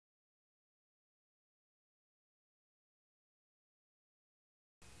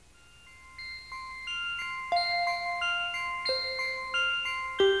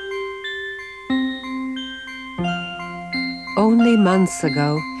Only months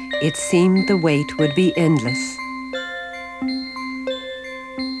ago, it seemed the wait would be endless.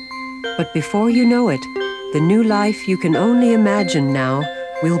 But before you know it, the new life you can only imagine now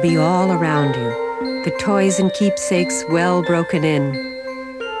will be all around you, the toys and keepsakes well broken in,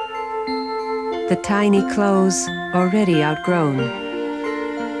 the tiny clothes already outgrown.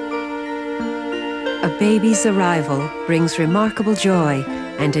 A baby's arrival brings remarkable joy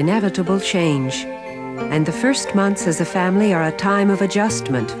and inevitable change, and the first months as a family are a time of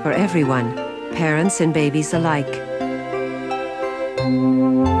adjustment for everyone, parents and babies alike.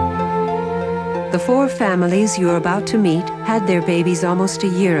 The 4 families you're about to meet had their babies almost a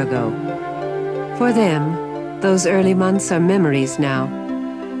year ago. For them, those early months are memories now.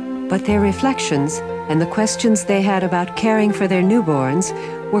 But their reflections and the questions they had about caring for their newborns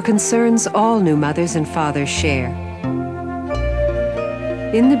were concerns all new mothers and fathers share.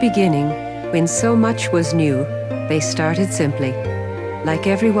 In the beginning, when so much was new, they started simply. Like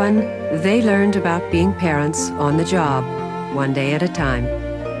everyone, they learned about being parents on the job, one day at a time.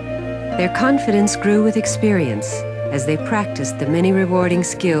 Their confidence grew with experience as they practiced the many rewarding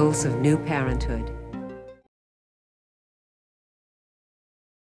skills of new parenthood.